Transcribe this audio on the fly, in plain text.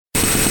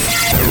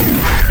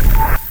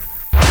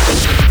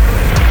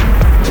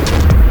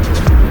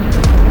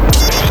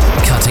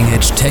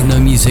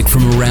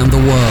music from around the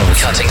world.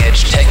 Cutting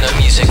edge techno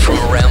music from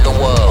around the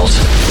world.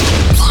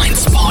 Blind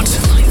Spot.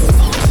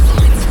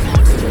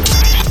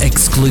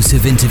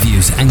 Exclusive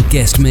interviews and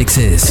guest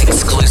mixes.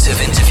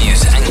 Exclusive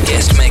interviews and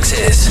guest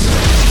mixes.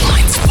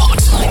 Blind Spot.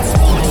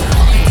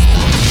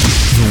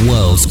 The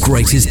world's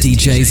greatest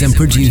DJs and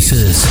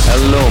producers.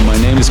 Hello, my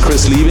name is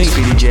Chris Liebing.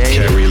 Speedy J.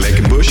 Jerry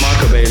Leckenbusch.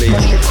 Marco Bailey.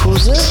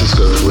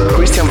 Cisco Ferrero.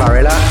 Christian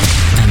Varela.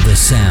 And the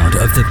sound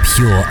of the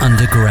pure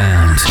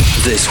underground.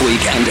 This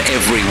week and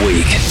every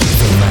week.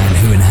 The man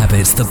who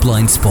inhabits the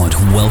Blind Spot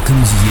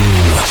welcomes you.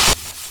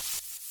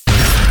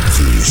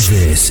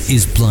 This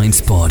is Blind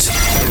Spot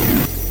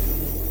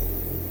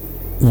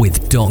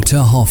with Dr.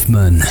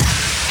 Hoffmann.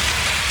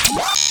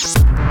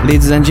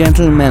 Ladies and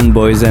gentlemen,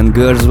 boys and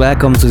girls,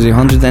 welcome to the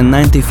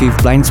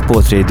 195th Blind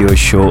Spot radio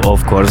show,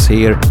 of course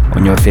here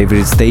on your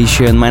favorite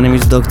station. My name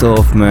is Dr.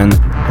 Hoffmann.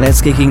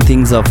 Let's kicking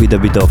things off with a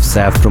bit of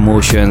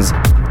self-promotions.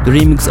 The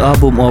remix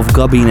album of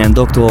Gabin and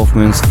Dr.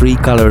 Hoffmann's Three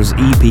Colors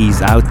EP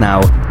is out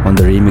now. On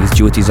the remix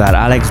duties are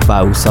Alex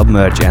Bau,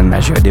 Submerge and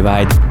Measure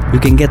Divide. You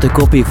can get a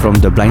copy from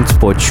the Blind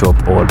Spot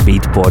shop or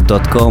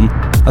beatport.com.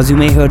 As you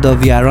may heard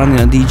of, we are running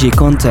a DJ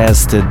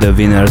contest. The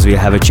winners will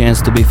have a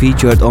chance to be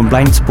featured on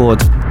Blind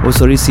Spot,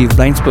 also receive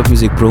Blind Spot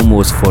music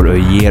promos for a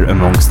year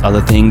amongst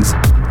other things.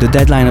 The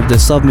deadline of the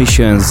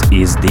submissions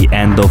is the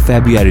end of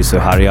February, so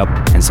hurry up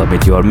and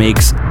submit your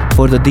mix.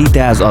 For the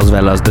details as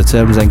well as the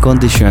terms and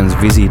conditions,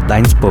 visit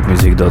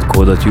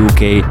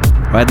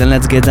blindspotmusic.co.uk. Right, then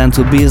let's get down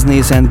to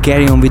business and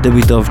carry on with a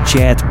bit of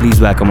chat. Please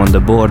welcome on the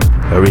board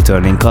a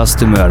returning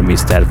customer,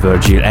 Mr.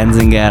 Virgil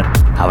Enzinger.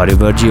 How are you,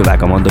 Virgil?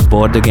 Welcome on the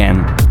board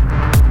again.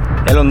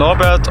 Hello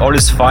Norbert, all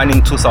is fine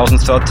in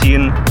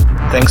 2013.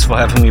 Thanks for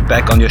having me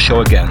back on your show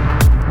again.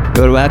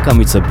 You're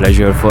welcome, it's a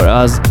pleasure for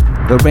us.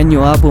 Your brand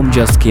new album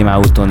just came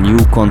out on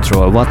New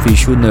Control. What we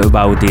should know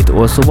about it,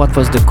 also what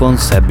was the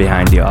concept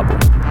behind the album?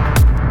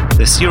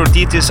 The Zero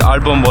Deities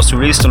album was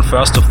released on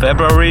 1st of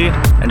February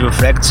and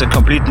reflects a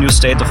complete new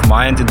state of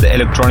mind in the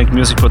electronic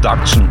music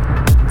production.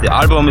 The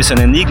album is an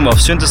enigma of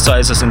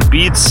synthesizers and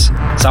beats,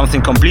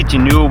 something completely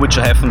new which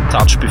I haven't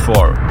touched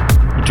before.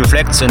 It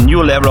reflects a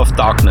new level of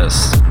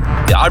darkness.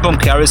 The album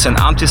carries an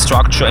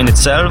anti-structure in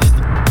itself.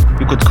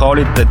 You could call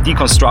it the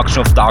deconstruction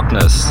of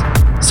darkness.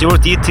 Zero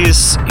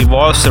Deities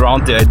evolves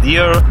around the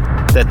idea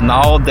that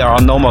now there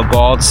are no more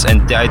gods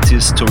and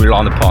deities to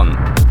rely upon.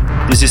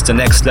 This is the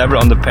next level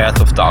on the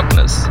path of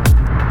darkness.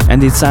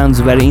 And it sounds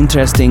very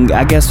interesting.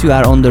 I guess you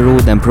are on the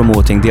road and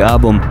promoting the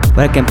album.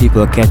 Where can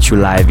people catch you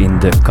live in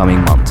the coming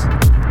months?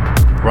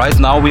 Right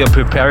now we are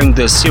preparing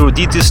the Zero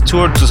Deities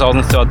Tour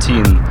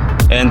 2013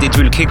 and it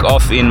will kick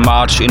off in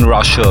March in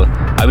Russia.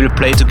 I will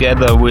play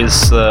together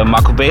with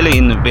Marco Bailey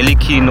in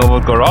Veliki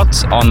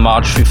Novgorod on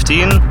March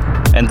 15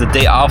 and the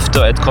day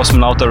after at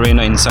Cosmonaut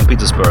Arena in St.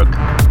 Petersburg.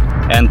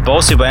 And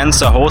both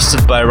events are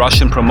hosted by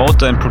Russian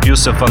promoter and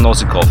producer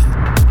Vanosikov.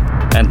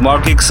 And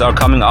more gigs are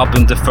coming up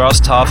in the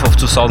first half of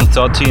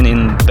 2013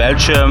 in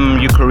Belgium,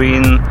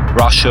 Ukraine,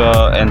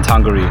 Russia and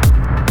Hungary.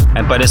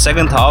 And by the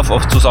second half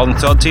of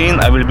 2013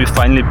 I will be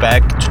finally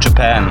back to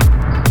Japan,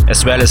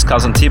 as well as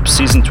Kazantip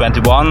Season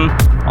 21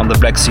 on the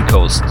Black Sea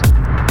coast.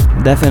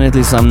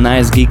 Definitely some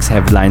nice gigs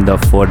have lined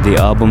up for the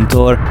album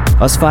tour.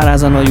 As far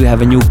as I know, you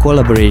have a new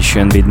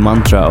collaboration with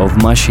Mantra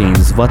of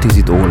Machines. What is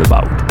it all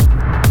about?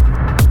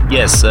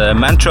 Yes,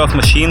 Mantra of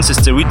Machines is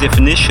the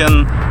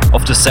redefinition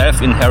of the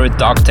self-inherent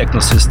dark techno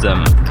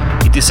system.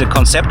 It is a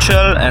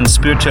conceptual and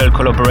spiritual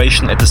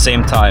collaboration at the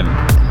same time.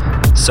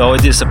 So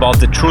it is about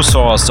the true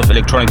source of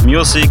electronic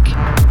music,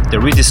 the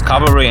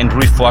rediscovery and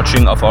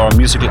reforging of our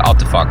musical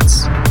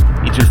artifacts.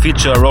 It will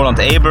feature Roland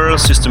Abel,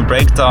 System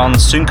Breakdown,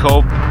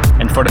 Syncope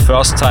and for the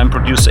first time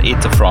producer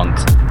Etherfront.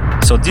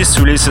 So these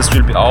releases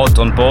will be out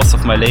on both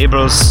of my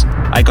labels,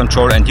 I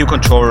Control and You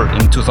Control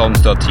in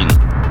 2013.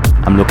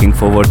 I'm looking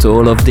forward to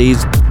all of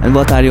these. And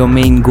what are your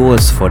main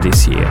goals for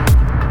this year?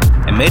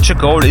 A major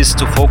goal is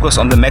to focus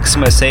on the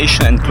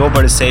maximization and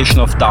globalization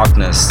of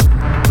darkness,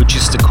 which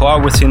is the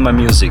core within my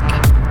music.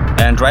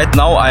 And right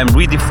now I am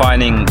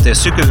redefining the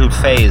cyclical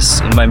phase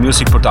in my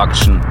music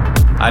production.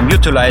 I'm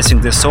utilizing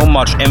the so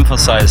much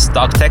emphasized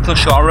dark techno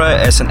genre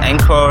as an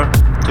anchor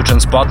to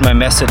transport my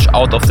message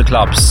out of the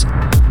clubs.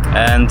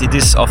 And it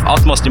is of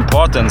utmost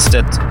importance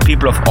that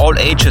people of all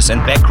ages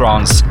and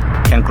backgrounds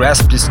can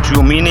grasp this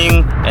true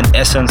meaning and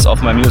essence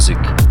of my music.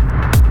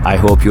 I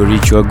hope you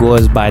reach your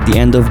goals by the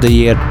end of the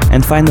year.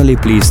 And finally,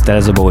 please tell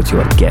us about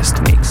your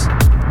guest mix.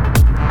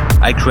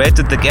 I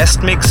created the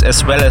guest mix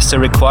as well as the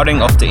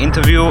recording of the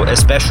interview,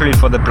 especially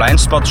for the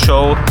Blind Spot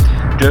show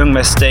during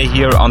my stay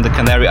here on the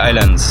Canary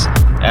Islands.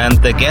 And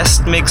the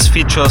guest mix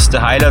features the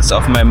highlights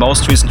of my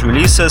most recent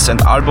releases and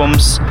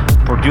albums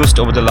produced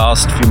over the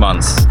last few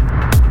months.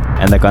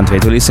 And I can't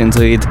wait to listen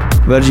to it.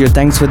 Virgil,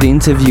 thanks for the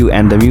interview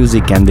and the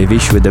music, and we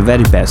wish you the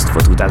very best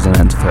for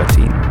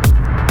 2013.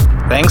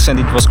 Thanks, and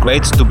it was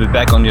great to be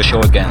back on your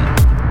show again.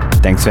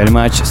 Thanks very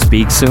much,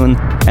 speak soon,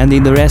 and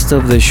in the rest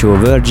of the show,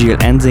 Virgil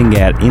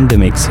Enzinger in the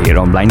mix here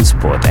on Blind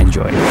Spot.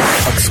 Enjoy.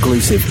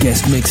 Exclusive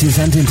guest mixes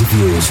and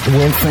interviews,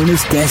 world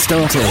famous guest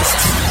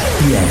artists.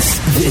 Yes,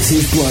 this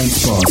is Blind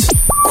Spot.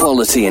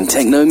 Quality in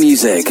techno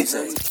music.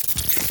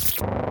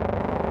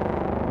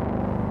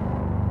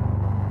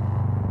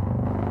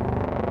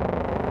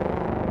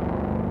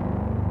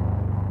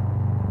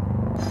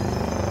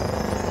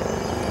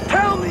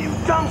 Tell me, you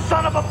dumb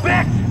son of a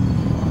bitch!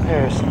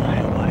 Where's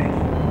my life?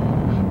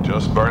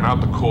 Just burn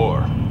out the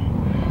core.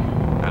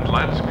 And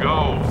let's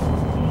go.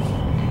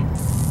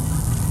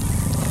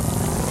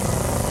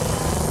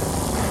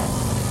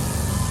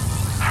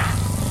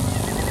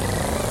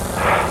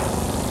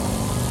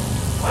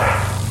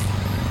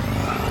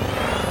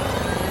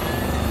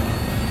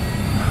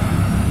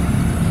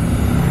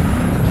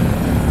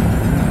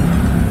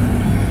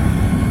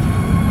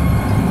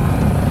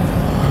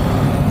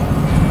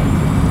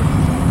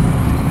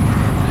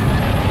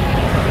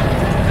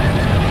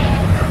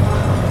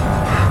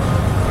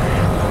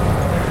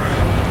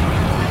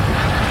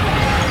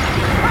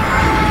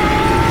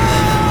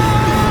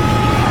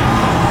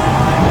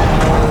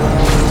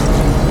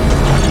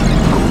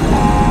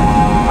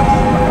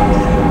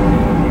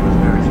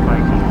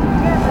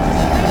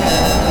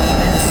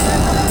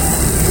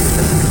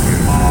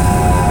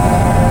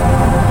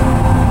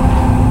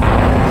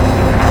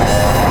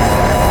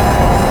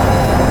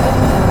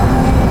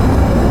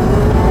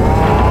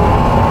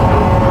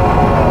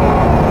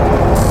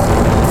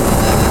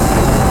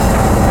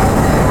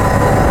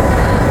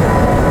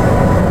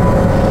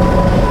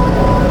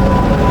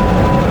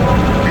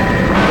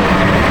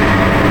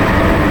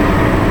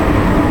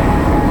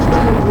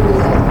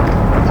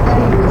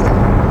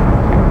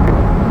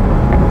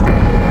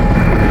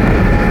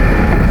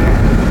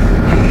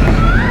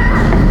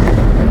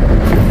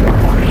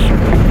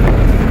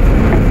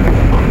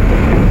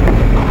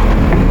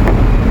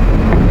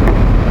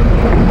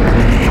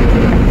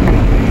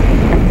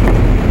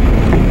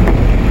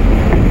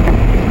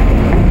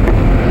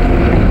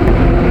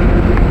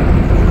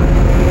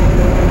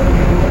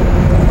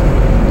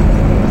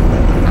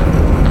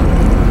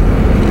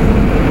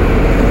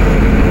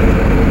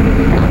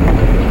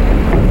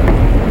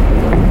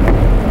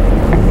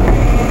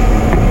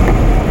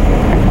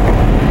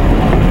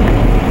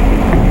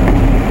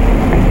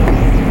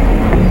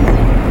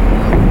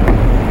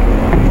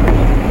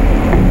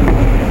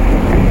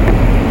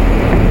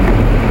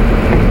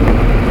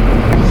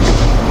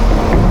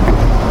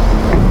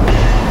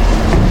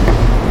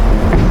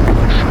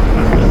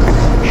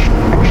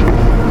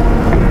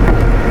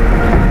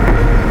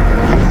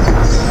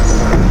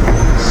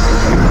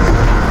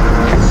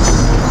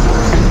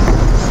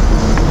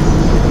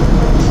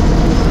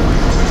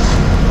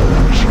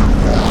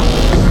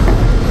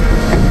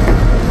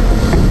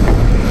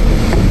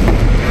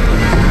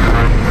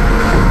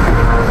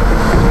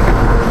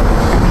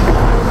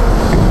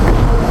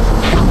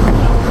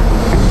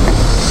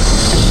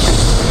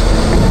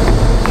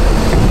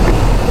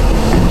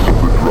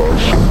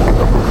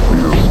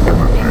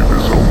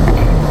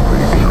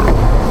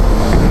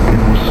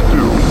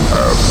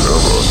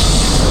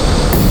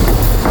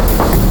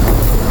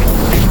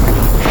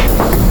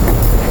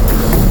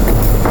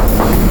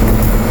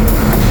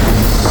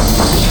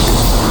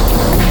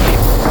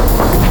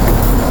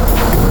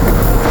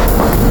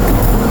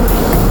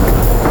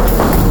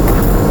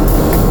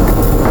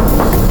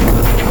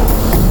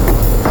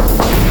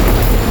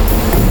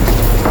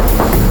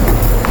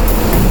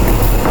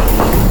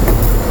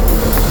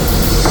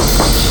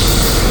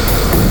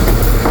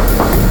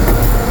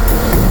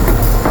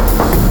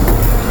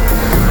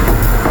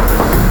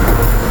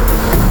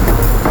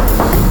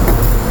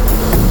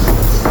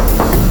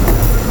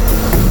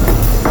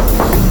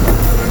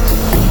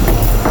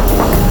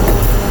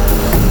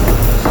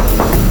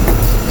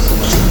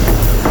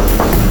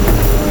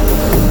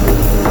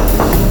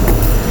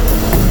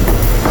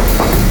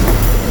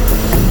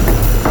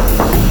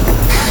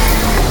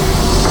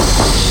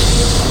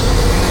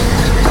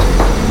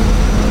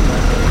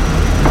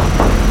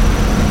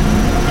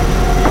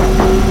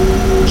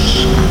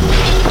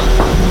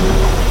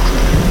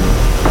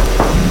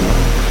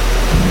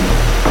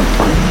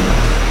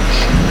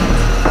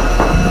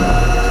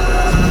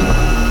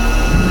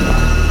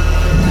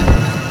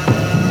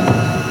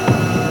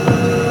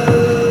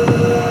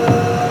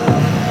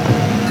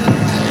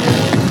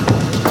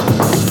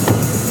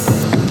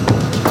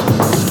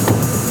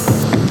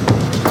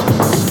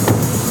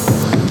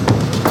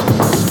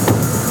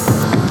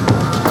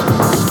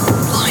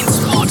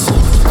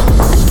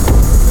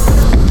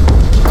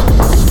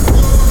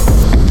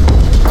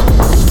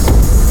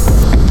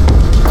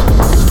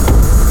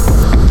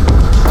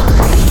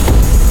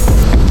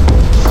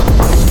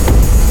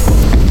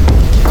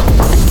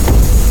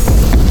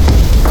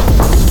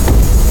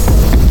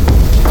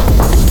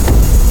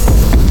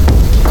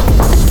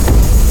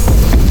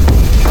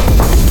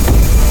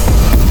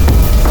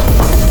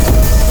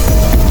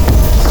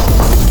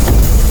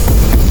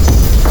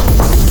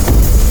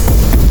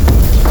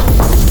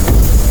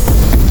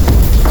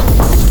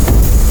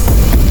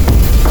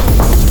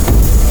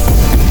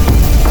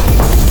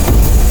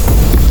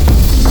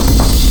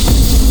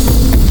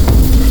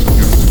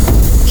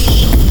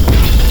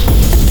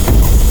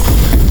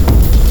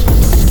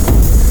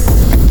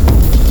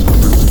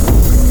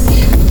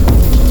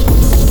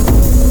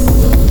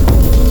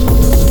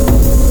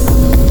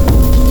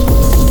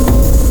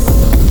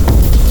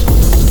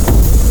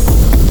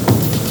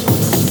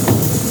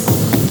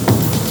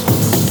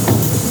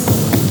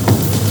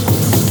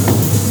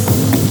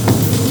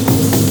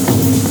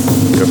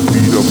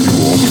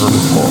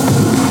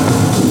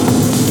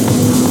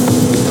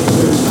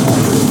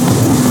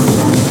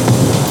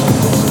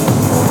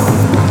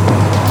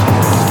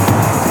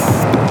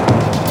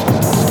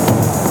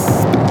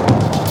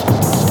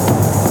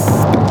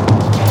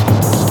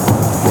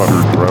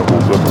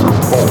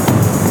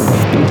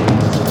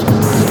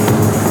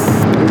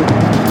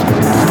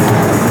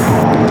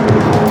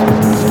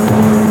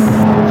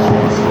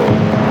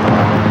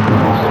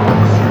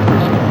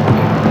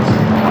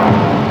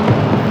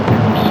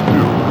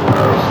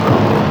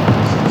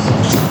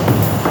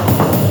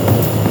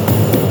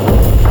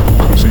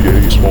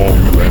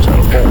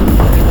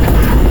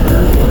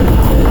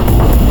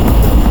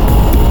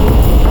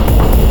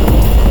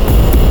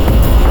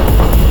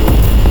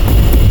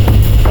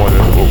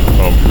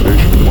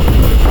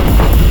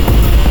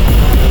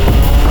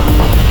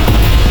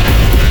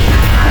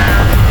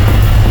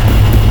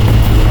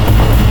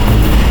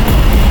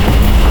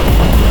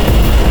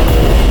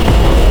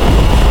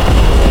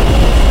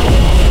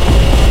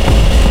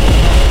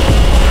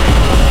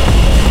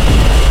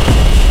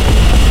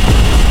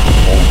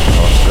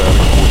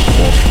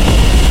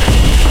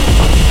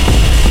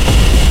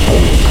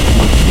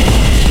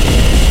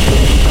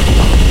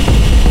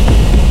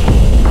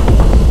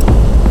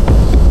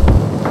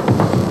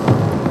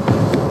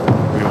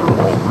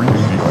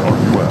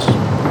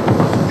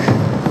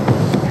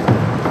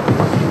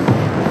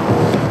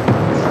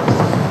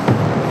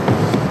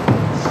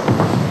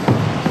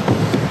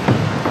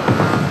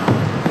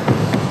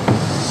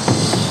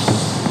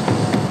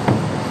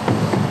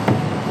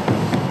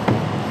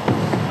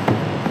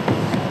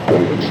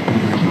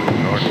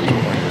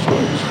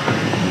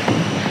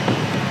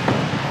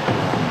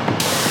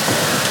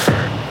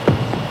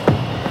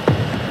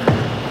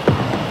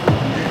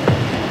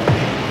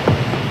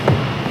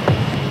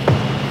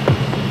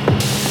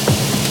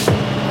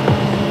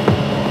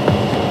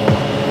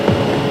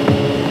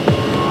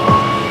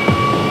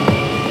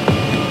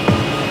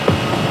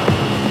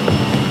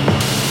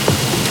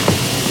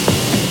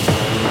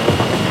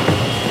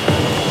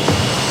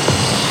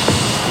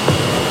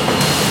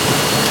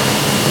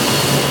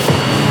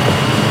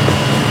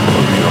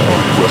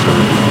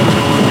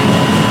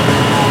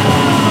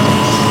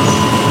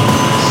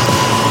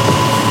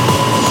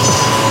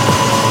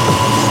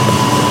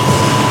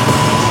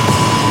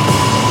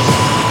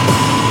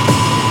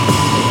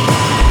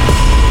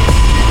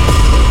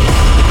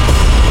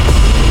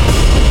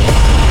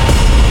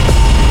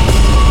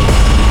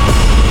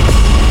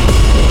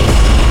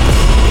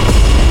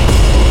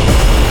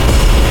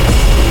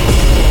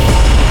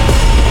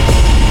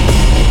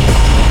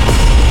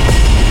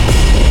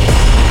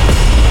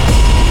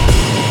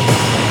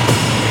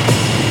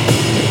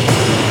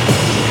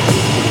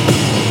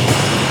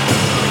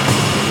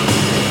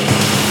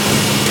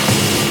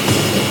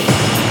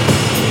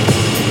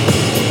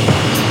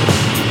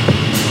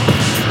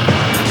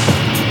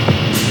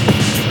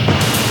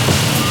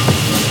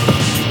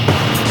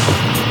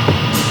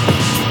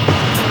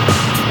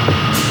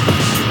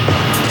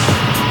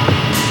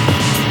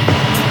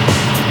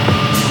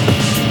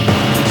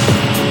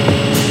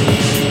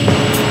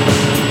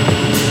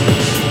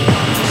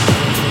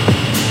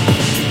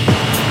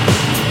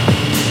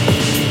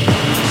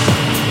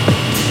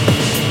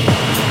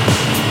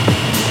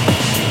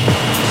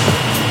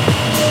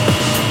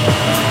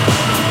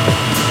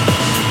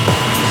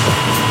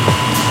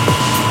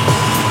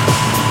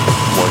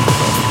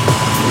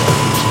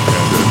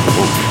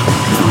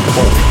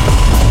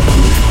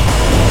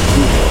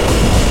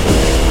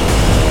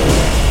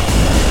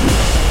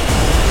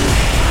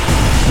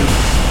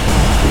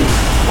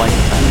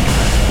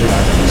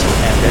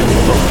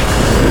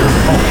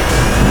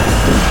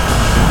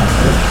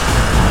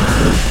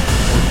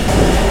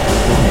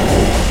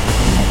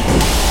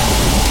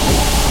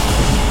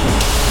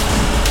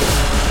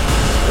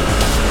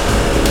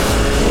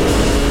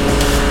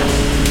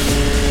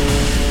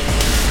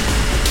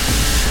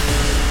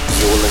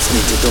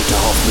 Dr.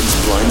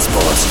 Hoffmann's Blind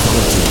Spot.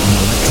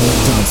 Electronic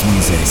dance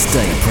music.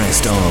 Stay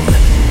pressed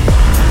on.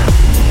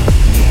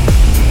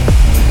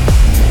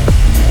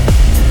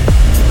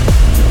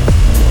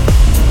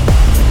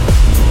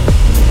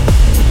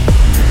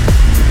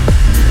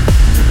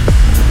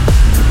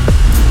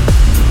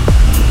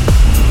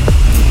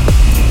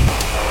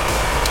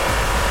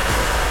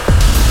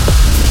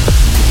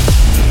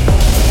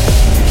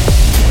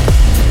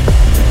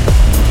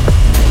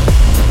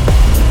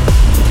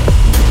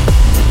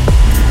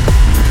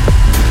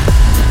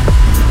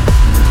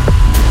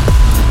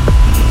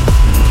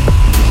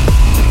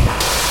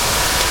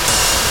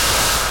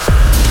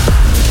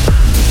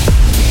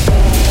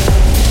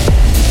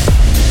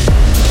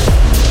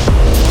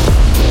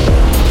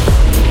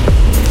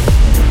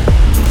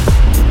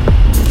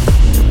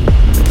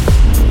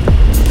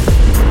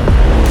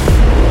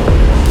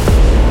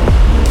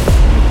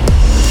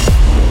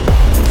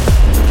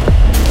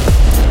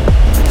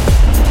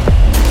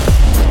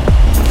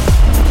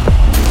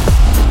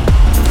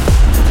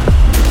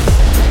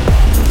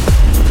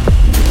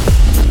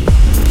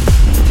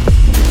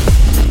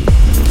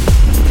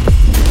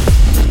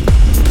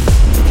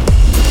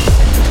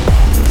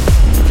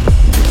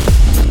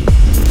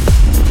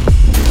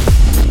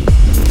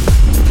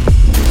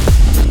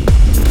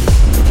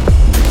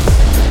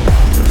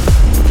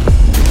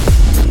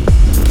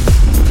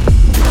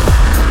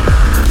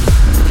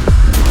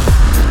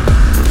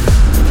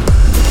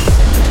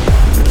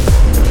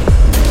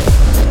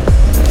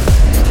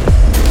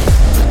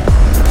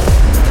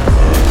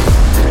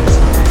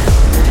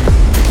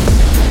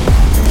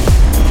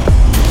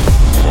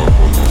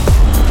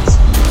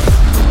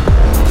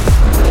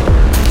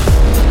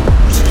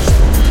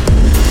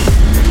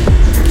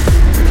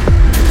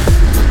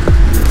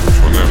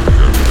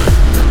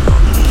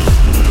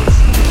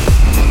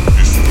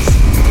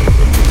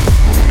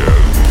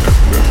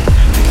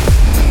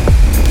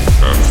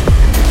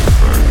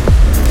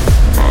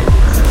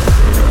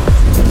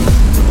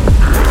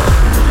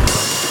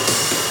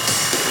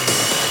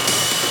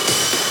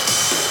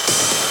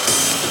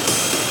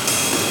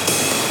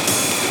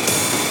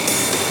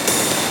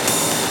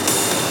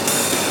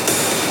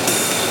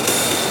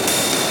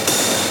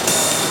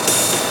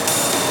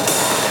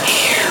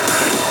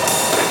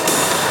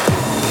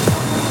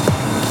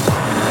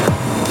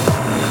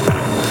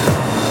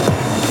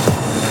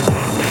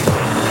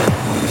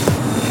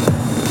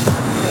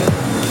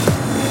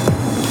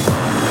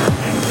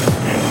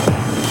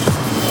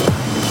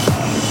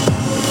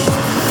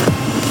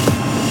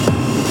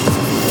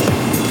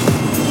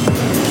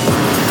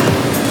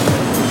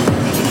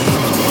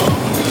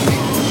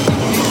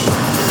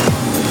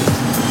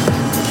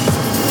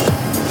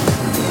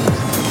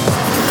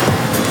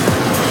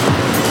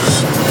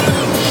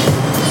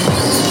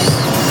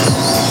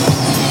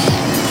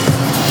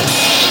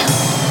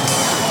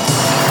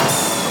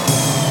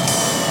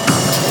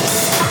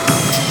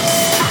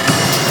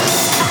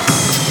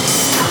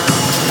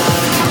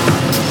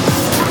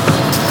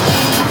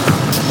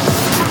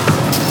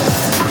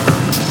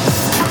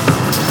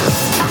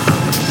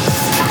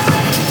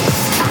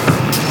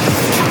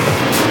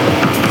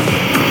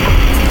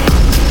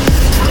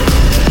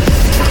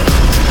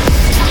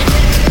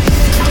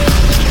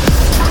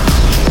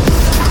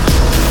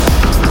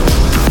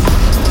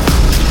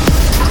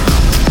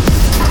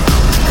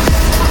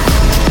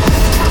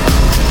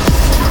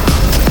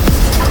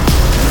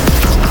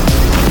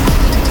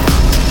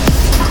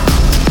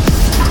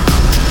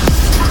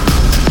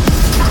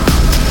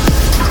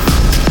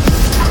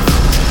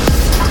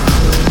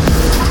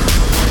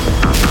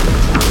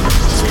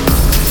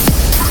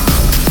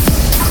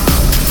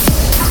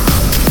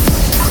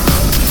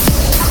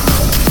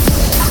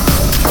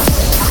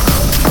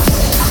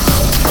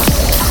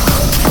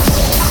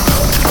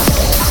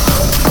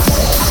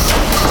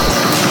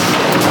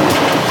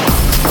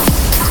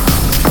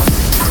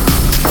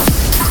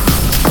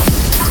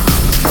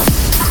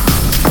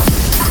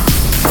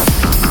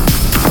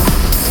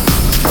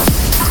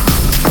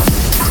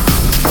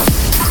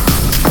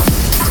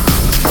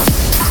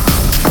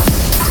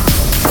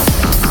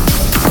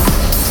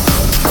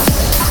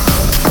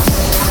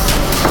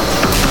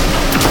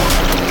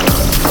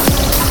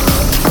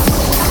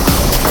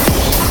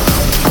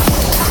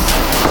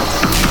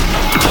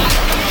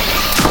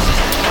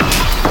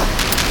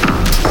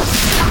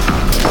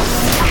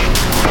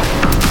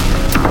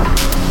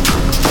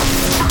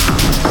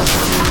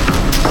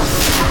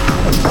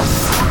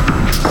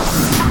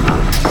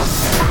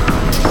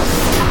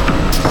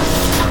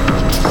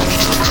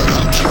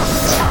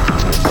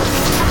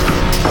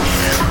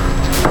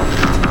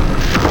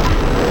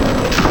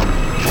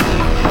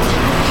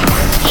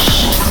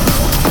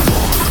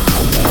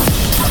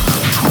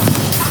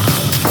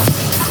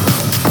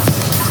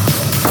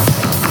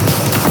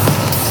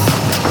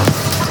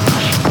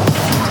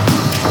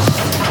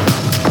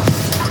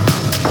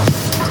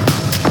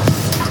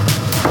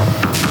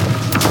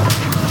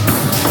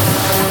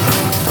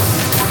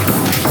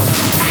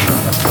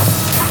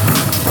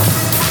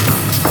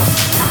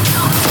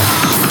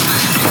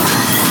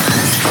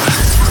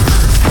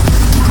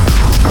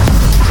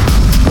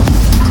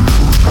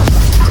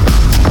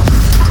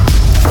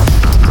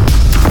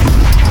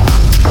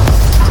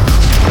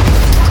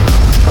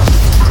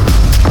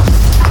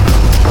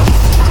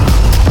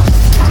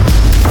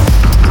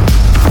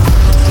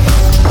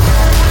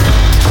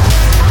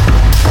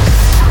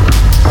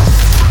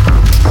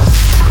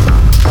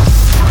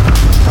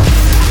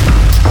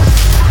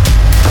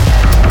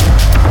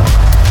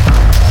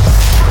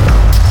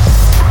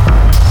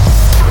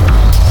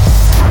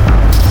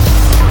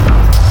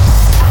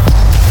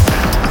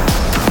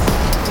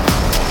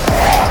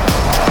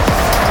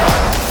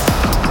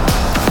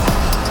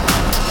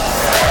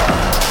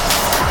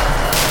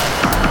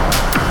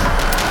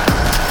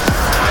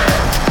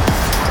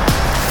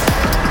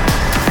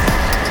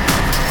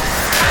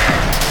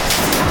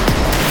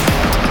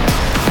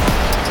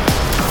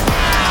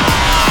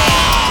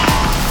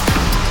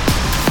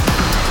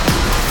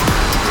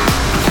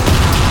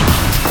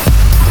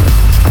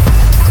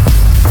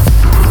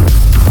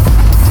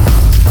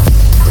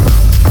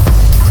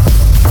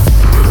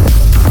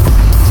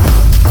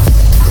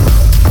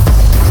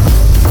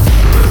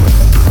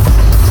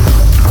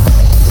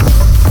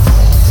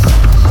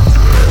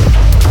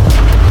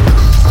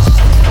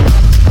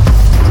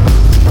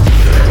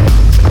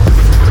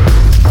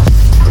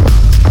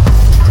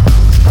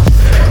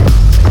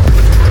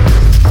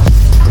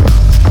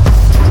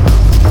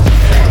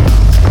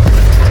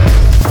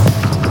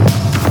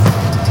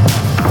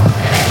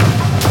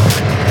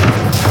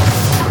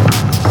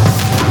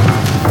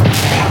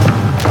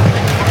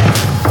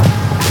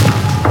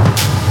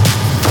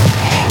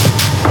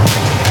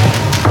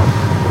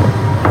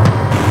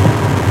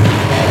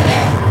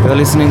 You're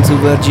listening to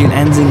Virgil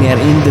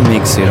Enzinger in the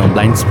mix here on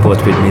Blind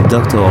Spot with me,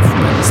 Dr.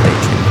 Hoffmann.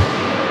 Stay tuned.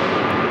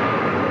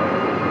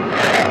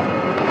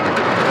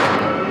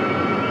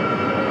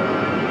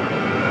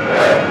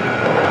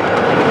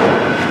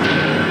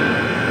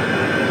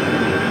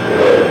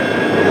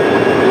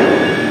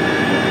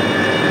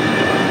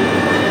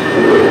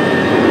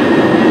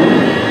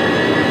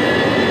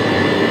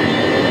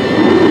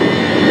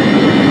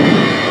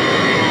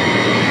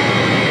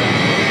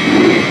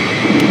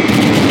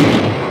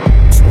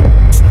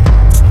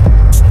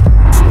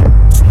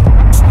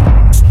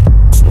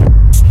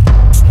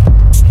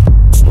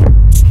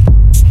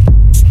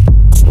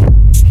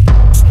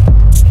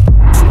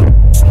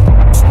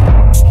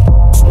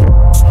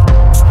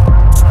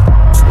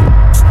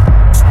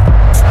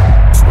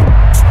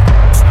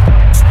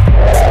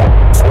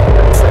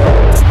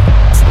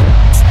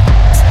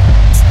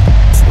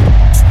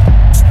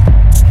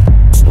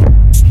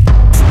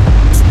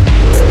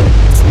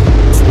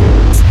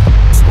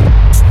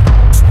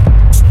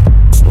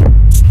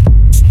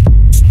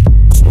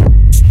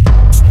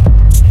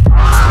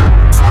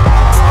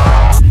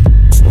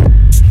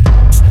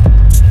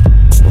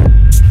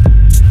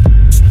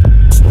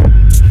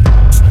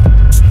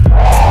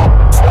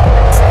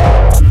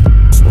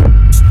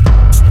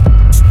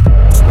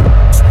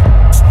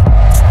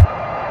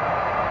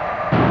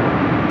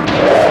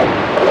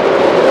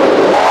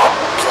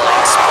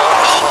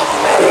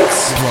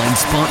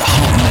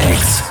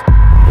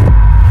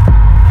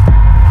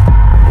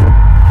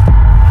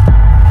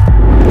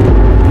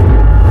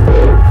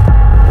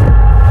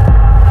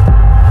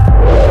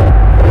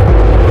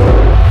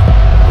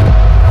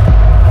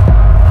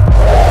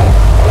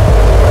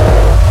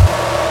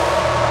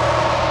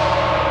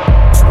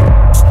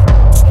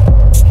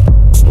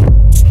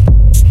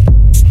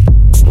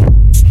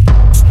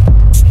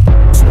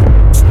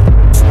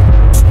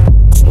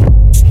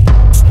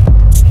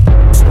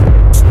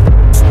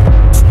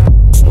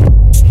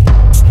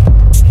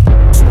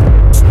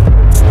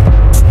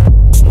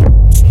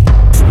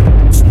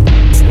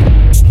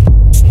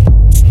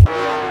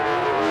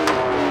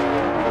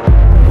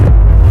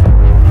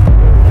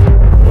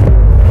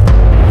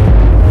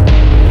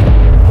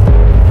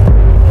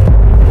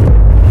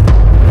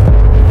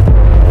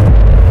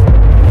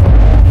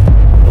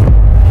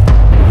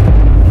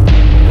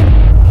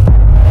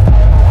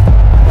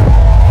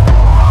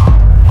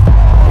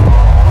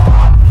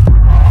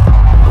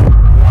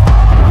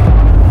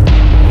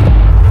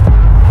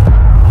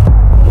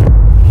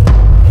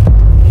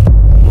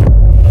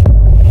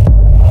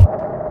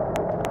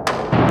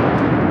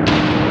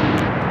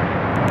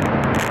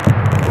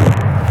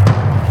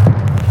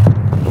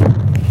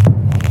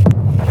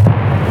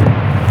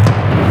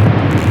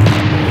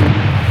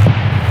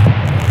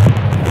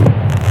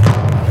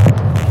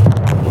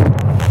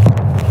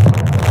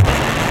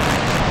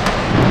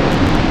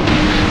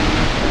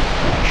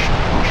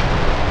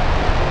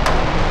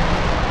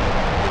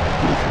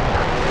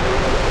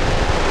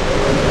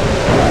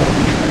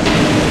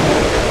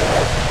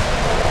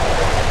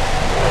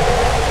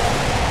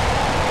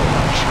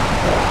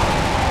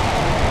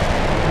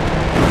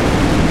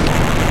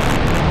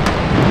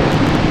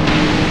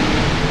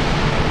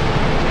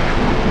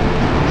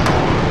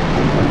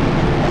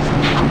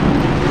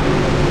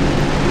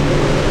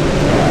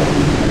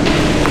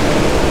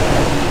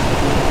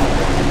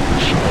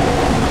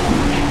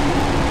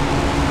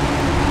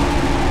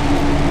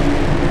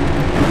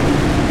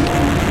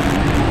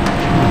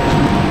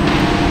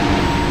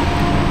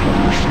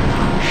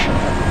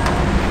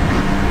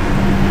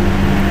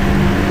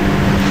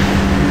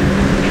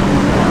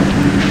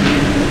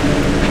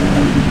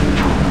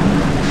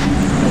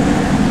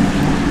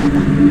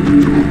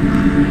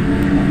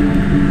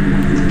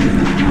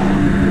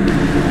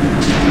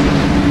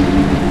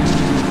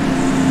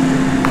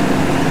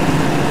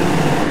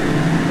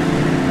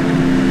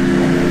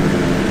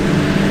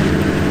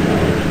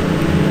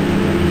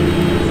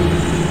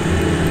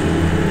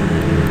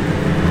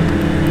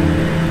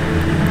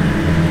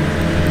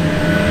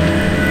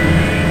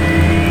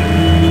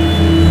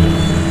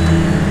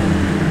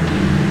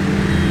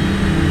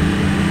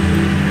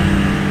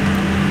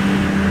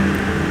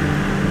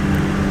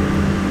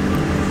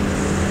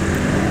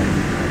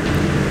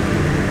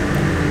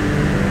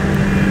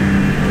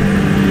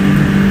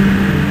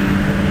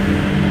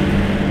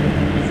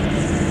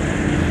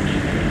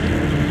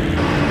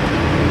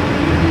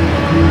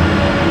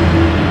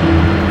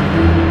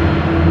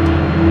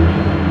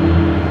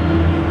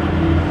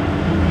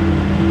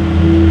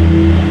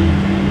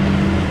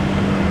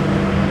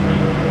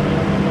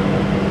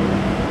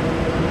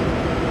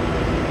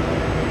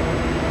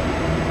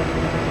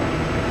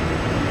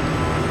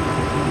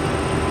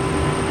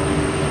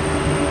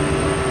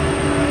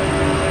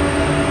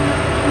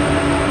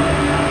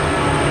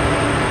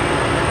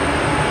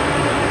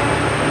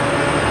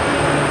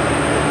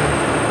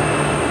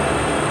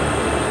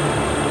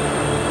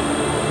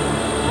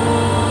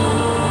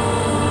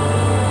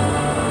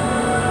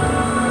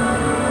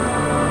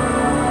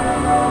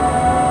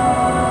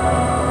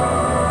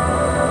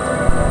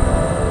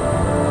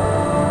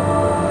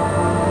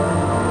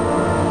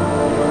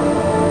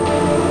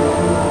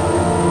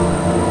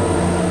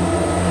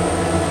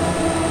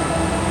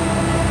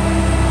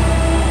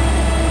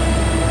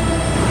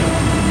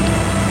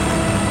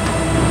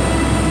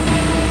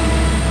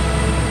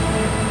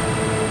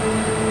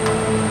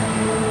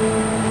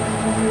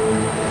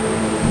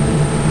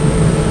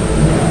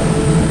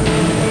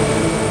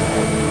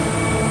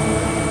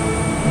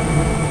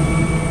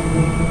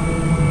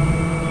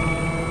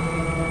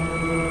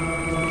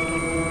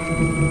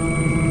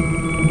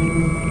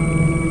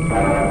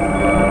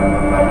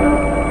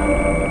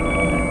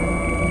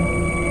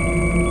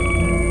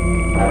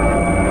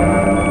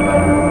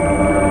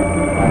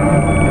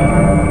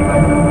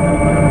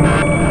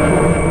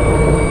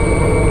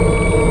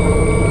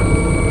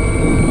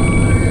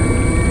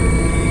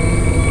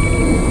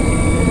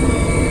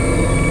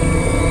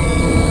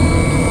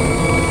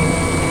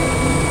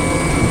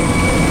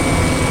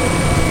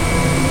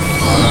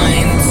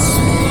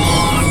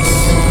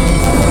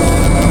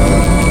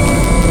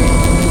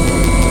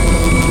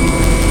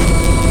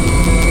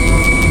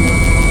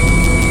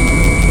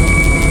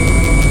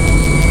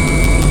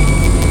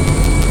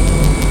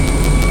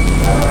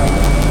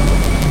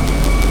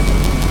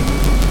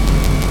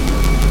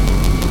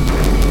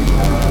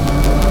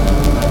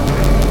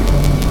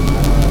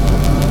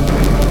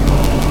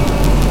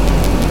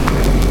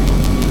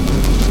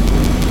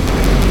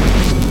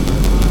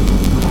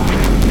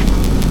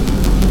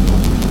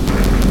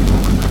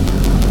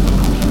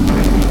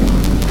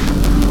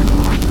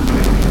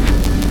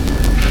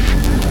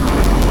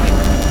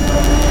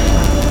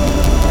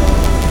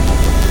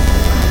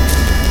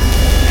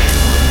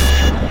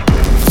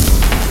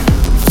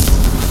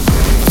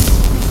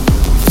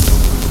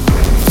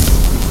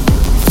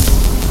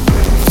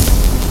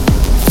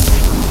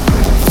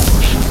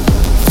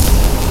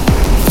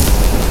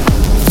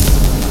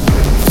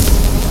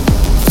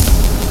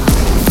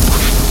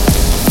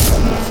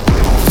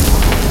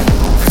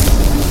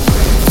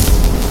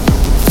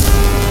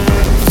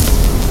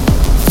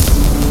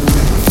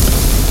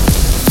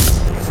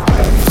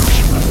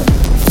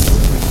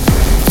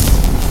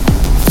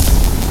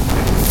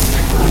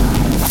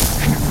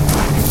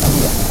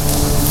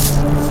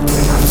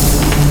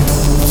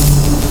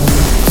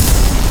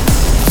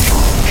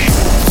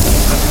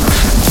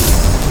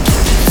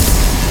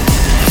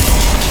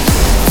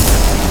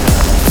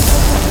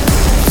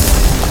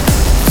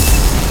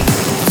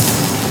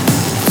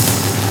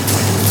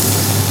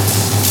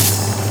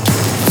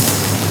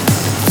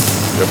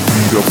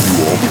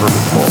 FPW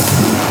alternate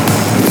call.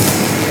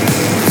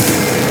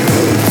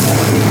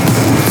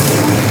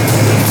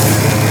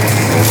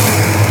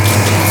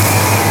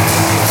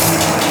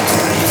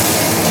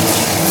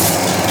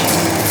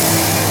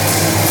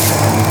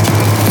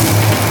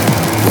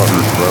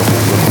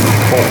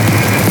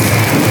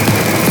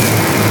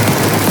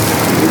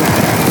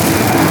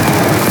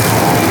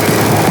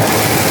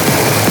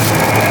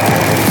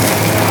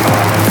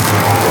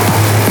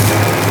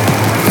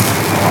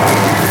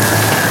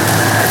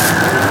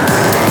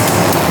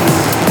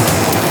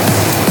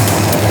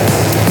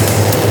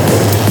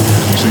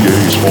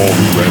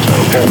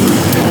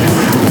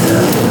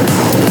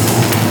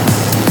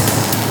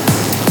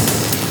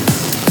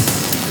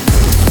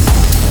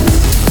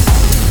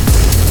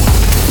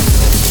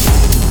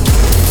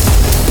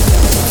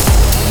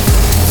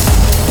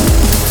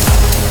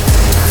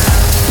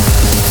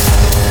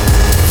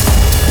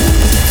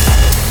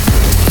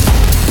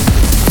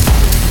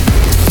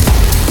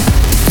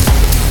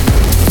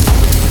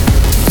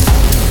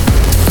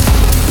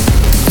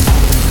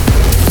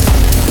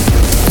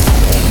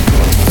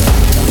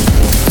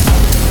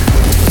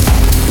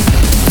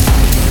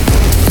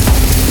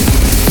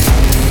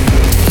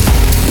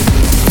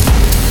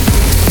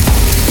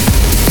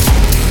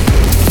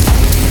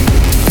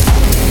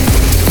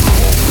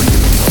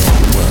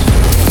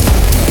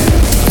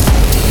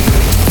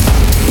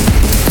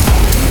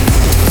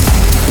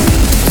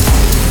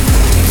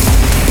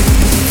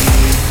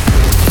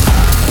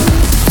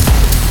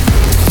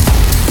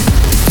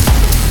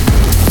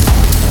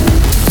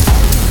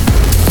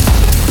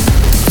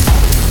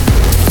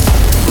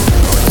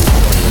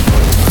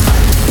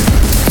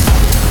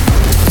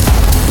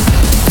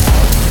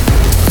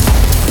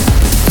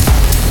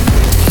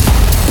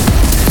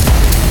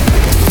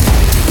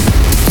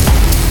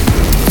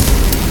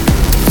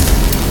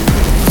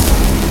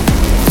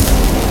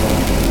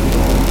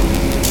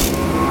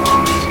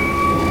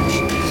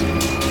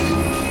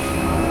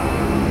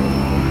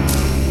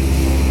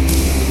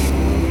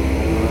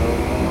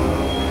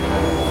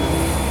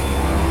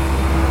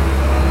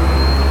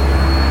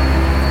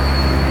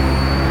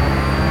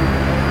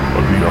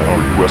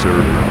 U.S. Air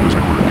is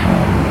British.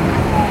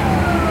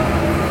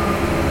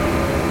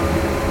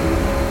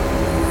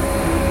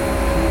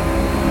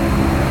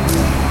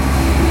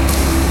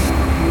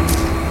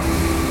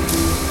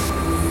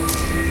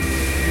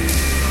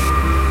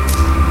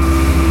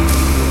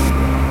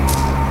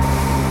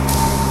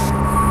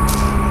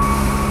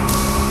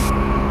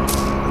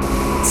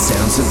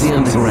 Sounds of the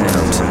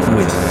Underground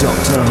with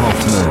Dr.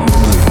 Hoffmann.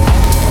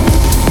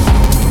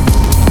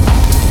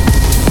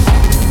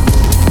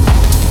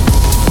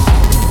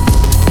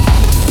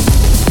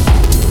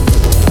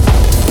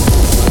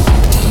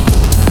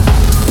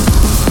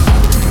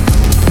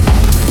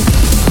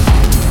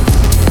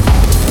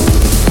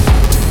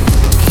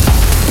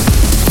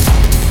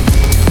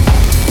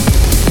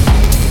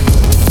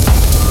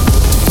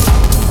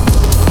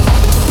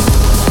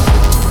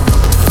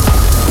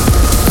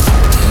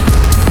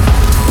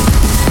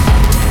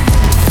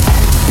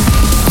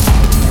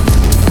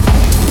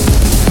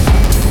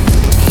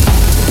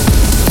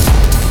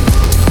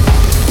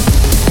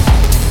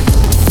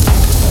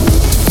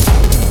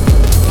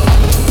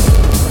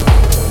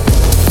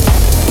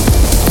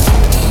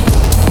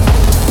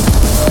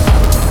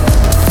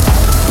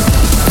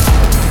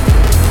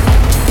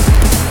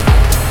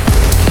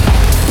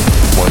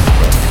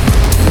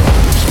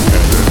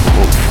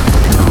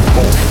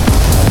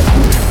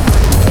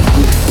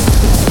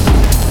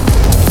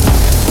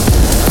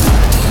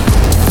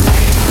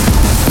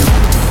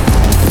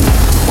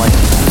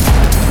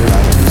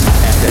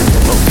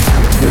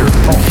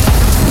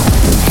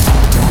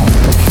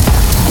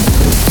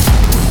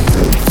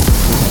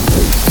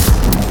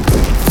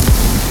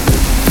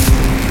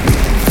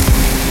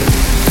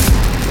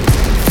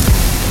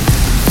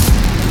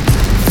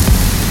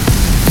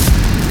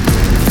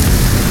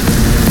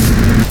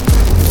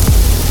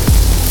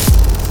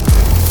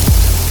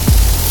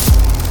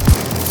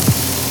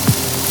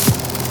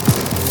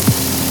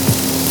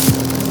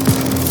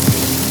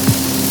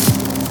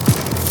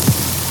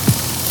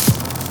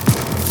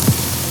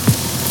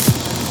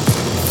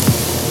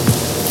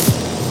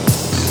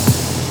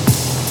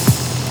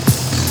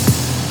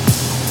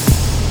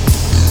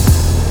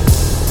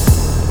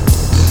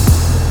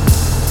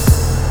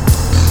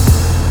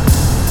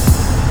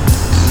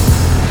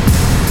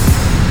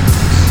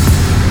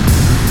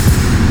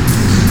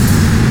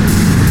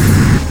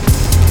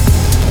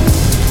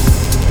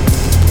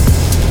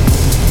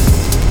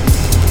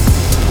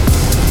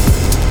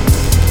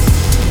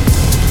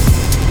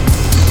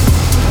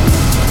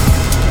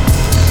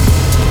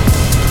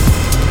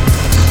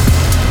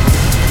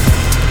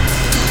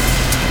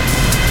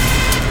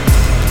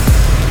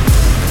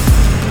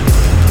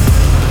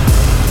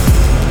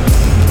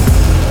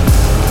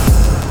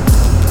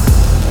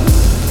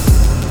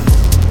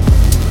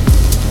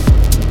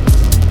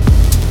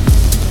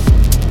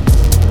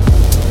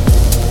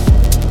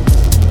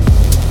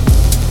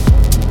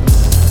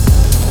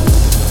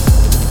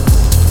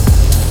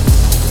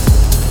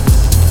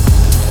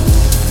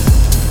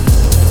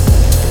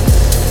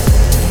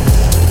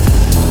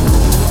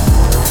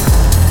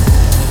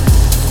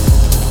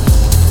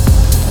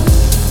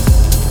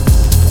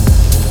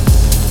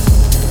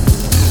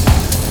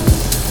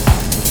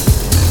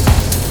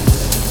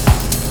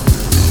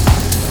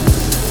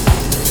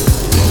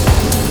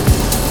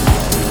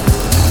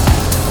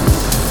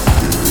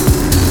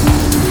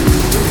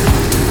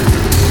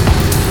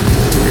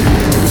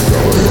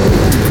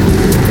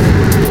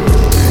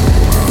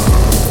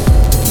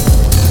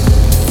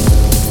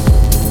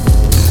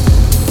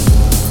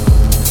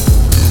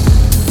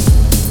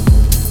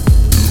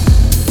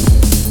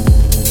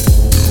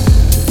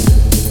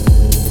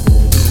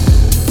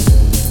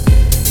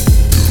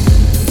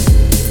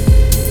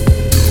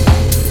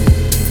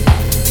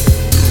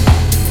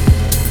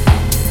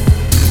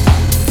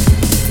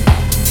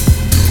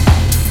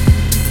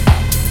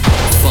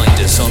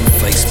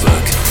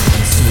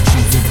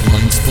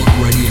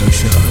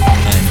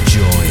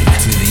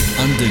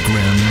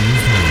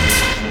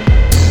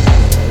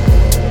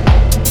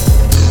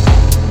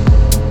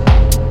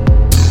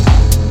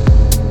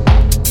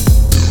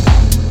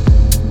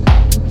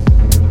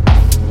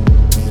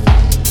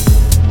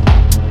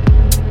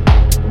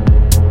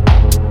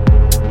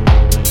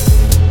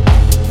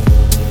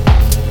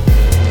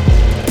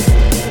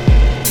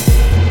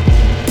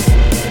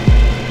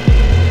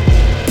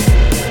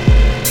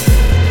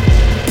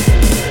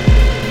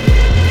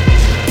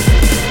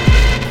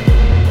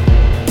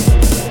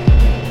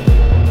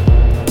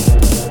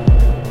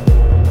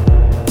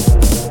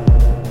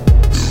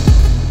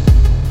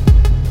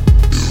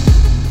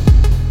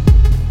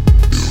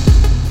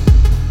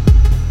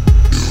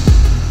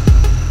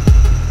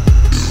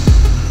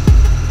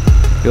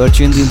 You're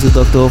tuned into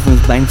Dr.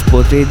 Hoffmann's Blind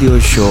Spot radio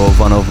show.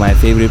 One of my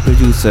favorite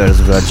producers,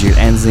 Virgil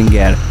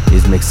Enzinger,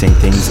 is mixing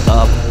things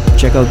up.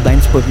 Check out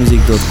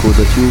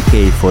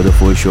blindspotmusic.co.uk for the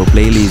full show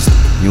playlist,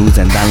 news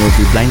and download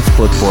the Blind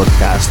Spot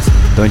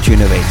podcast. Don't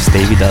tune away,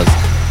 stay with us.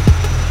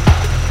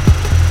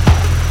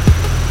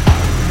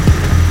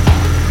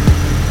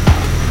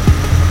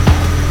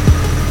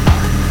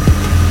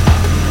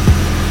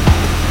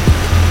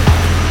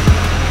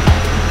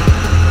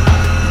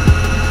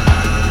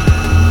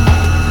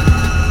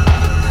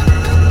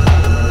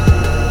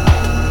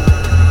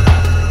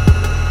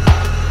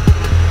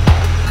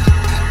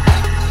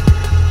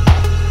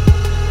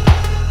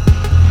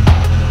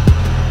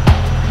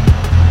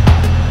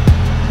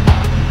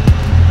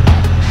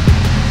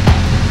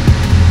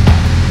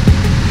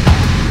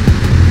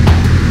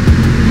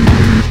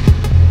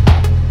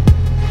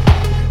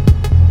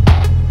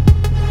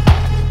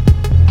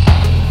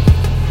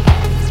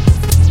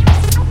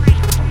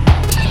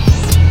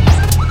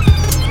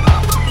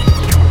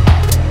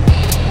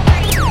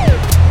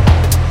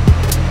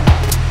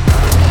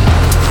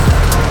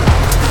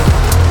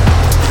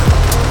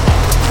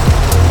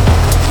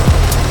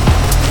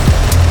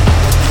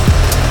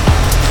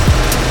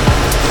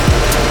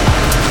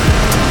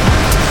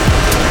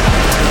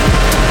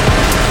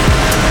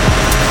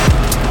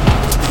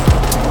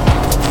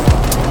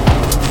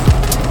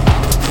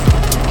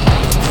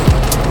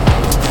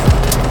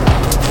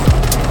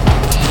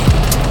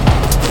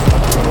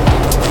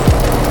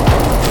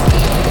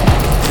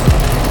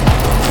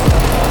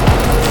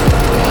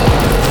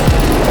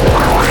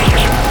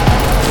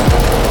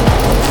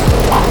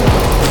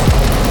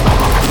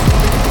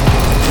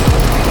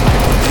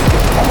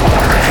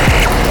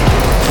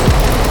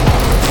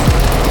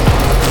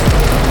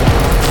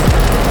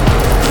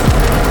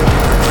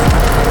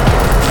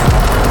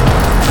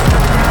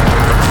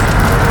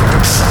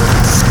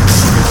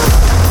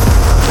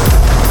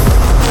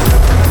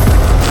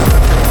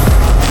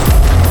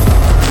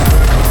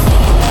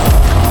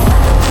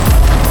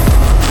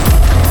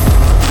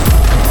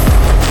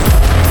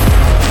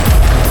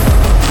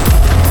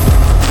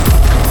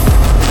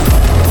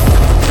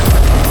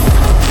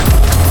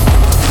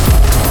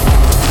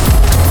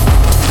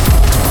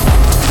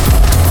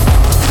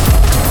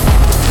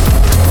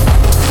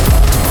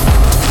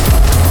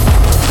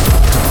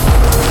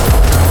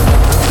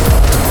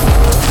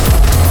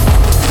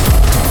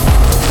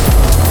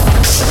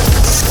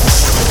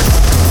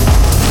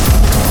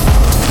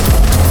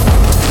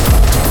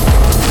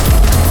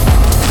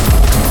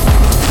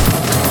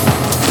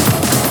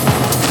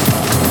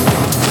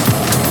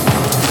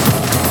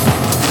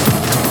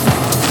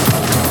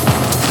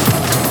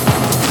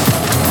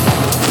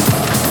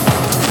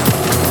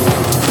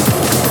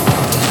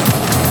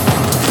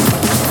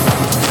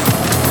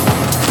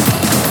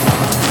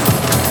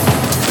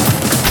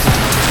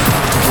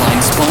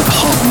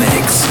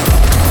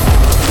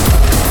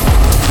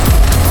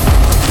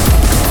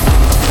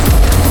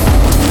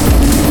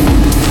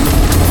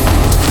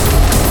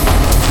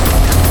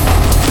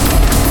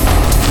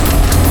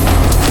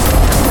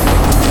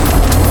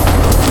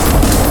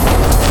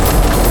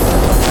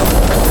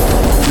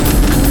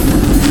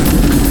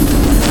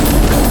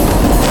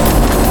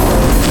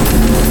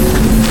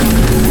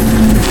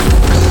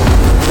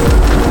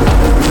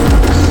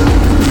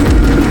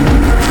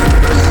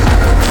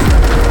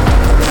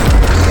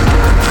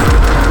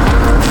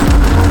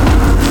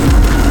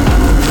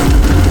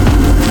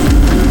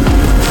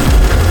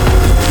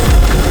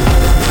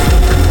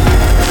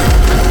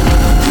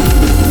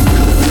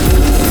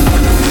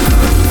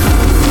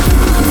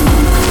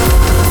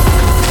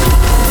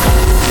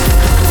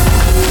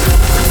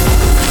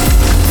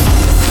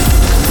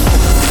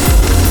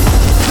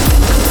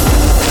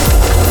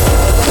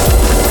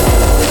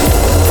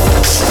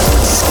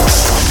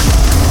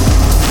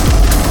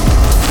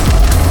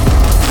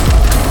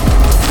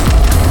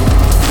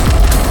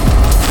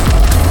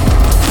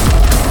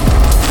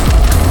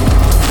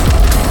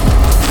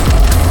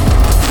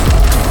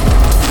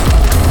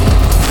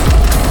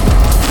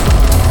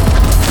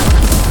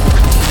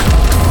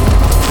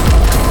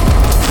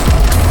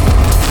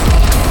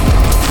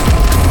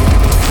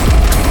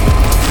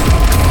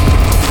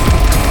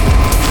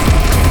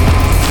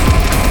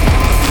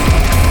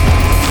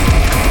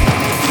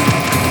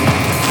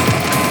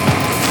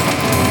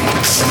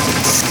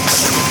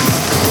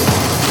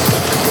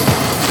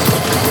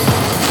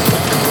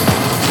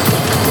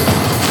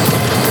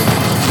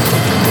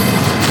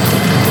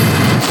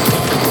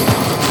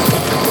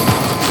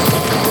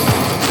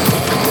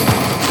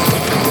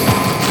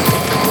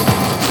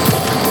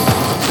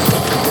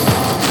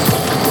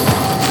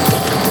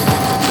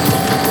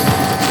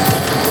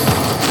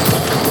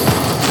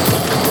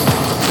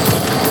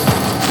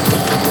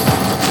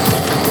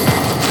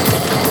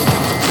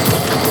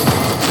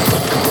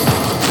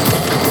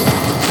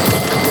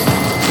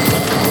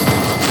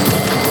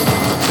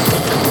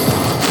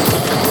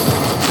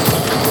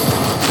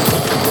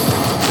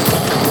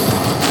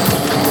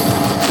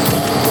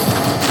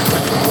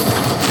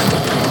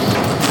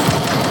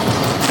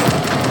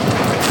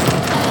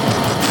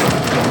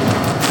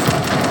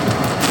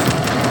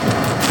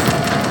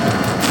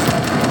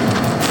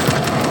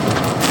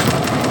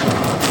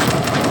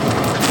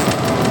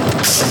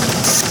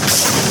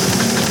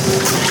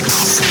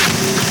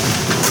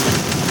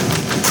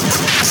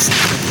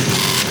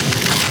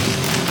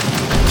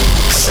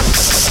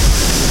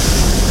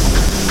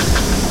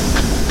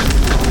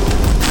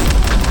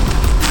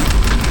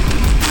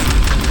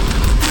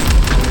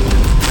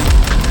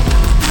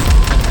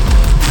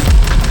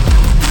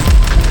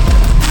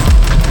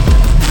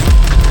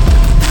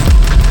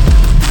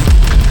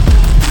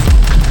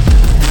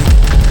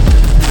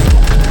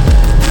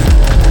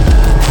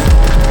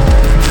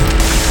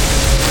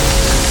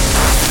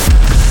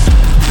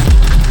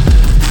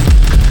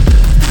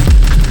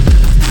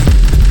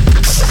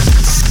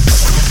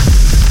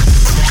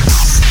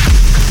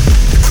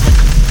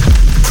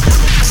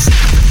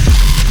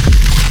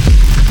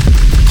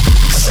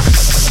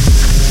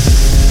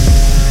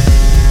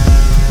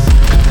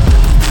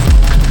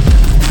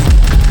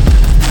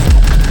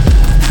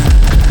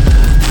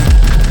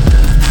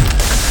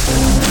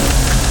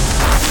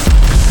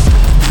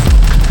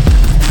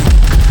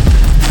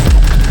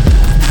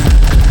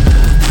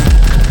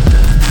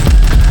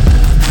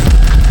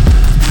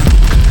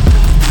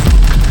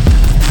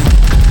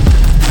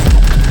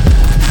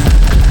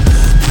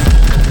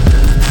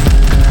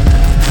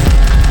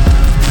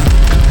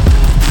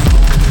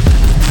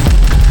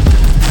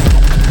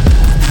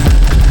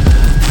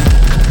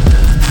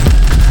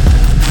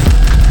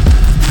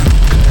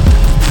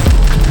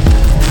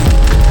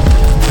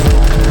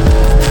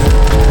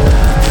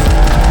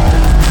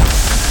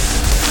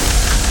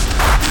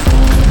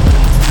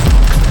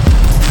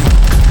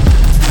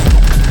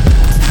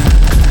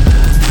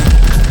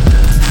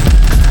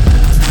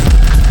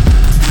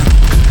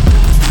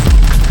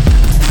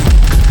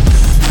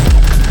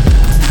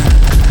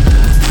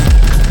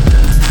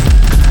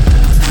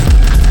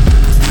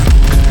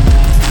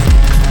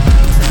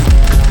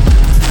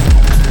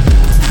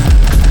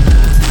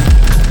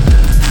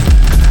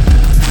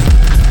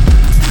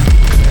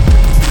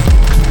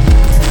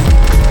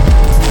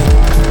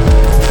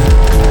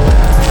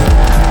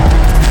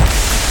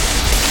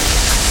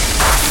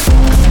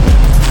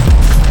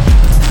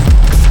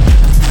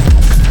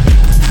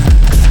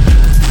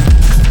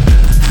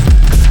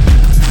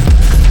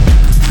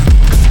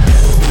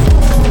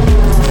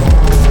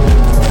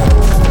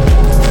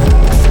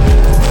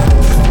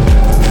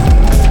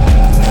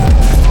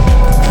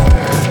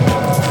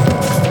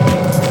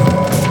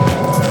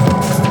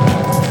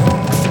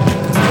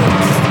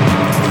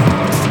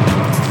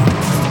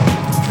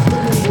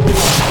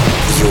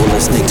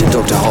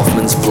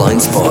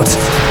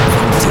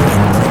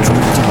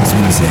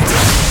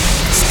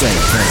 Stay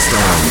pressed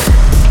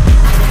on.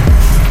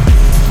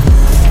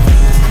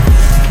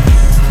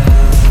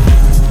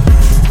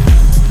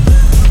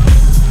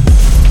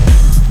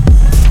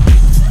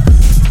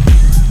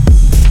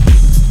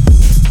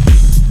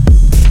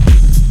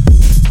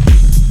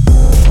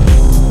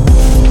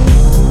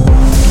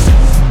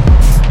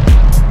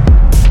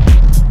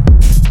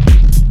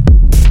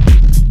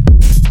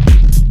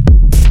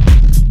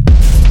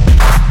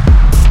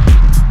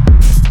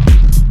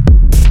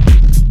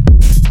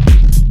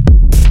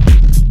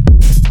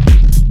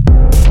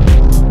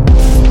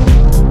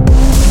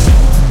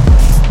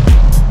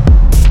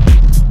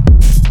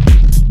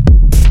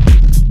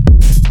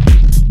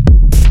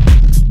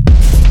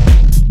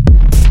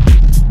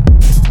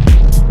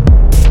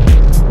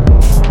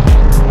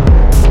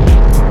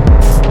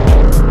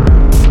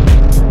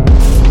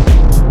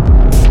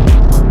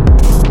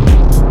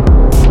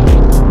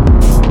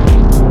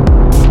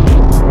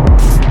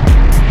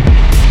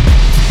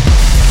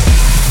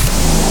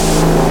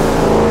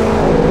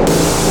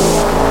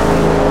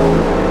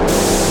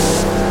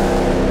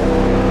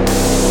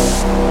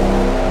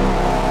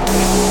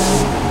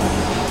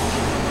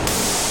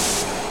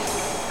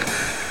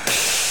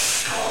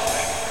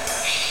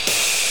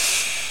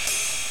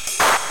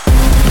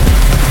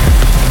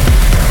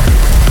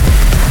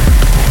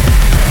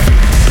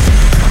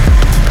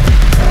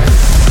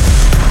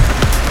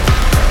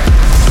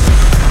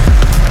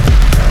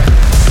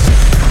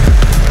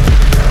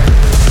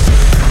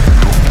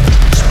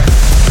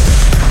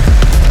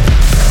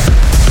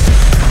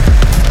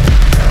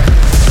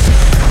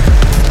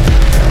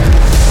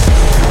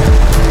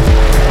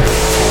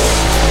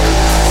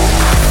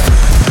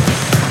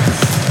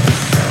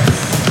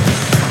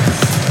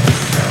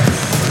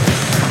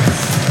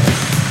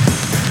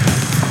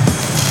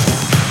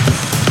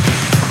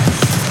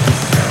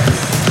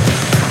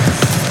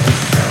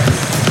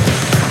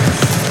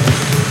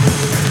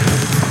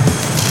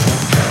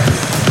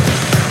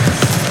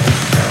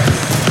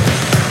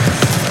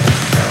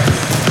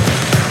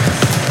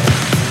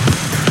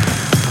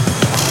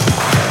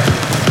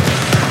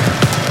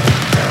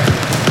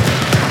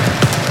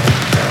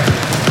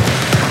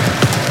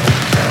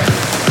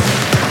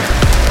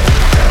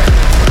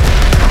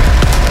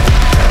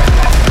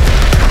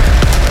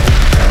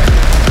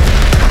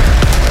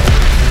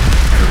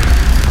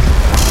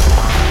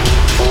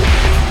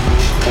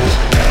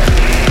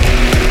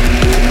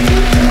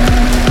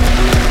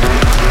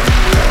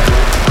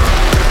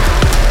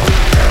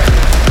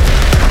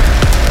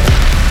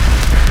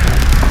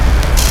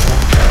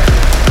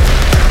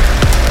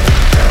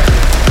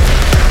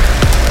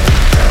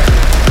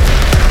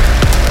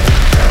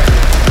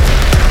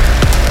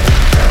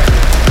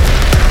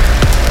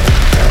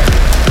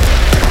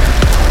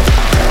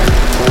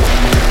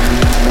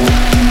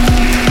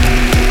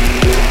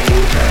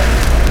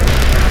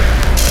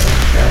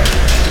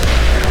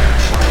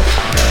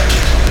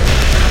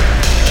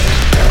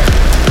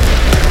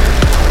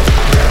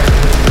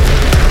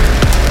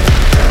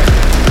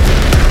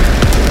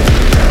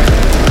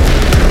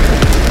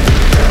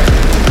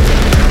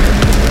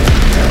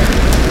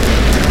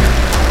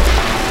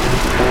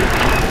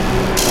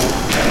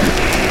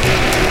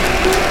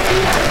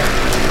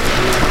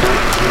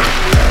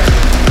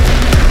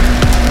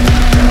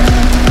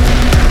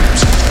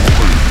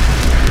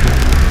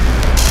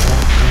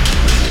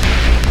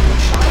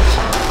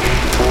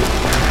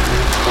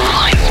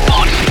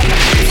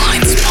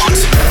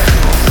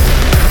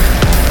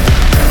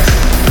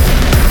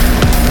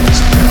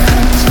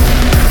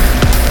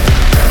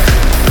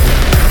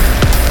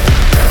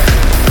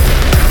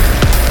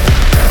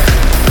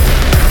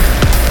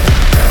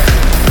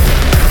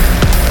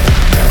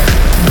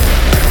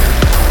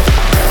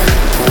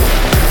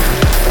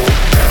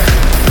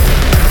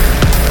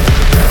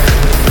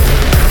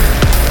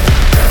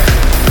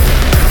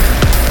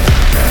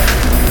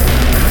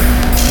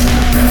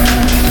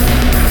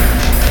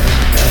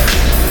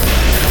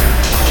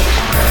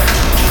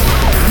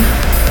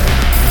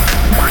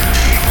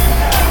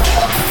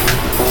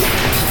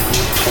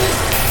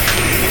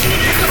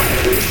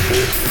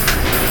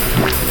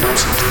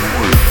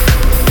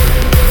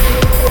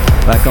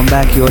 Welcome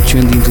back, you're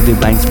tuned into the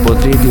Blind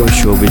Spot Radio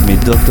Show with me,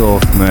 Dr.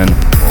 Hoffmann.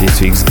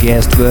 This week's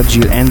guest,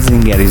 Virgil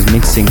Enzinger, is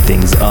mixing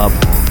things up.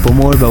 For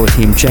more about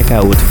him, check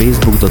out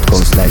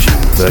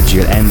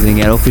facebook.com/Virgil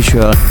Enzinger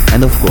official,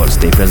 and of course,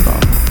 stay pressed on.